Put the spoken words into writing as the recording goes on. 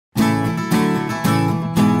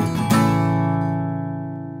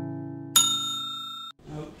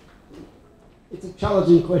it's a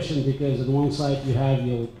challenging question because on one side you have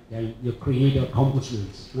your creative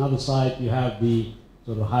accomplishments, on the other side you have the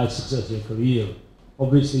sort of high success of your career.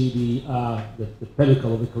 Obviously, the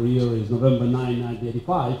pinnacle of the career is November 9,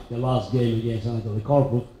 1985, the last game against Garry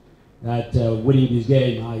Kasparov. That winning this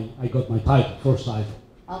game, I got my title, first title.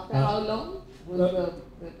 After how long?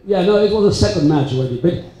 Yeah, no, it was a second match already.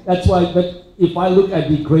 But that's why. But if I look at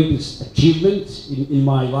the greatest achievement in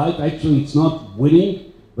my life, actually, it's not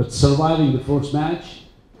winning, but surviving the first match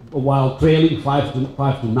while trailing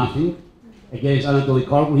 5-0 against Garry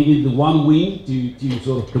Kasparov. He did the one win to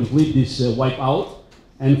sort of complete this wipeout.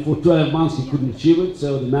 And for 12 months he couldn't achieve it,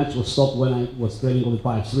 so the match was stopped when I was trailing only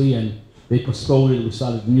 5-3, and they postponed it and we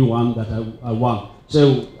started a new one that I won.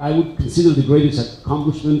 So I would consider the greatest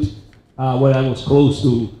accomplishment where I was close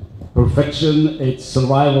to perfection. It's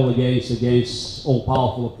survival against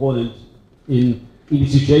all-powerful opponent in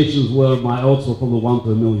situations where my odds were probably 1 to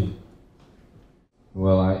 1,000,000.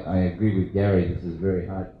 Well, I agree with Garry. This is a very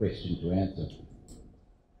hard question to answer.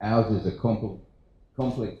 Ours is a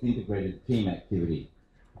complex integrated team activity.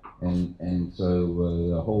 And so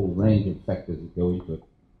a whole range of factors that go into it.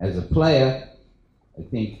 As a player, I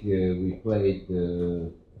think we played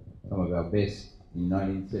some of our best in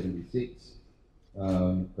 1976,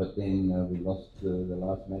 but then we lost the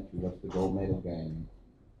last match, we lost the gold medal game.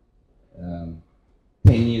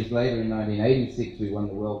 10 years later, in 1986, we won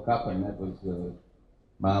the World Cup, and that was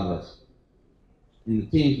marvellous. In the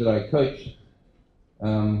teams that I coached,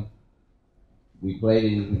 we played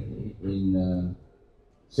in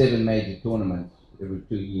 7 major tournaments every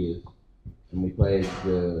 2 years, and we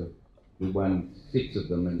won 6 of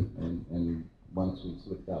them, and once we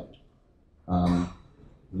slipped up.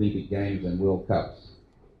 Olympic Games and World Cups.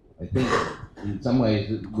 I think in some ways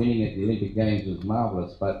winning at the Olympic Games was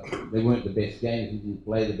marvellous, but they weren't the best games. We didn't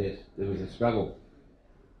play the best. There was a struggle.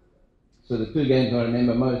 So the 2 games I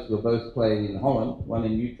remember most were both played in Holland, one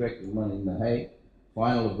in Utrecht and one in The Hague,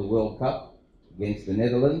 final of the World Cup against the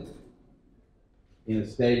Netherlands, in a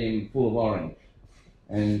stadium full of orange.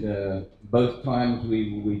 And both times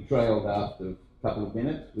we trailed after a couple of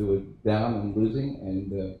minutes. We were down and losing,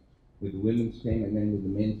 and with the women's team and then with the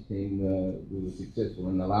men's team we were successful.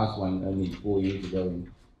 And the last one, only 4 years ago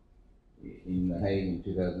in The Hague in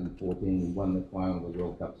 2014, we won the final of the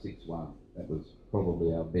World Cup 6-1. That was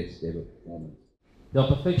probably our best ever performance. Yeah,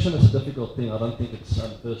 perfection is a difficult thing. I don't think it's,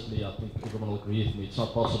 personally, I think everyone will agree with me, it's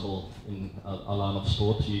not possible in our line of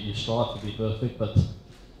sport. You strive to be perfect, but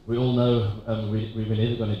we all know we're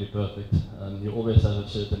never going to be perfect. You always have a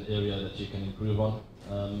certain area that you can improve on.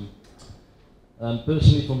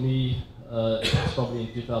 Personally for me, it's probably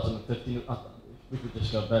in 2015, if we could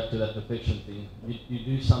just go back to that perfection thing, you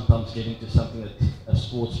do sometimes get into something that as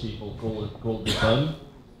sports people call the zone,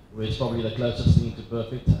 where it's probably the closest thing to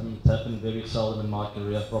perfect, and it's happened very seldom in my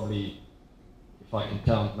career, probably, if I can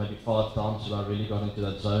count, maybe 5 times where I really got into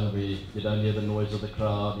that zone where you don't hear the noise of the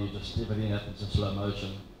crowd, everything happens in slow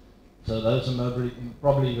motion. So those are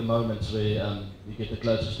probably the moments where you get the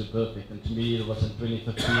closest to perfect. And to me, it was in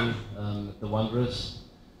 2015 at the Wanderers,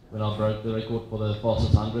 when I broke the record for the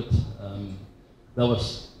fastest 100. That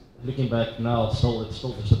was, looking back now, it's still just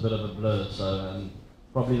a bit of a blur. So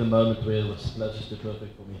probably the moment where it was closest to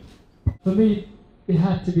perfect for me. For me, it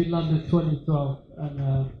had to be London 2012,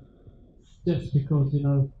 and just because, you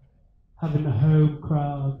know, having a home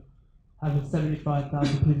crowd, having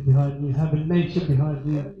 75,000 people behind you, having nation behind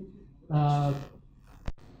you. But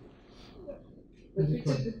which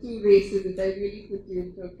of the 2 races did they really put you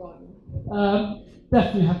into a corner?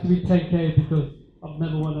 Definitely have to be 10K because I've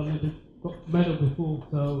never won a medal before,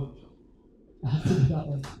 so I have to do that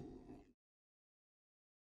one.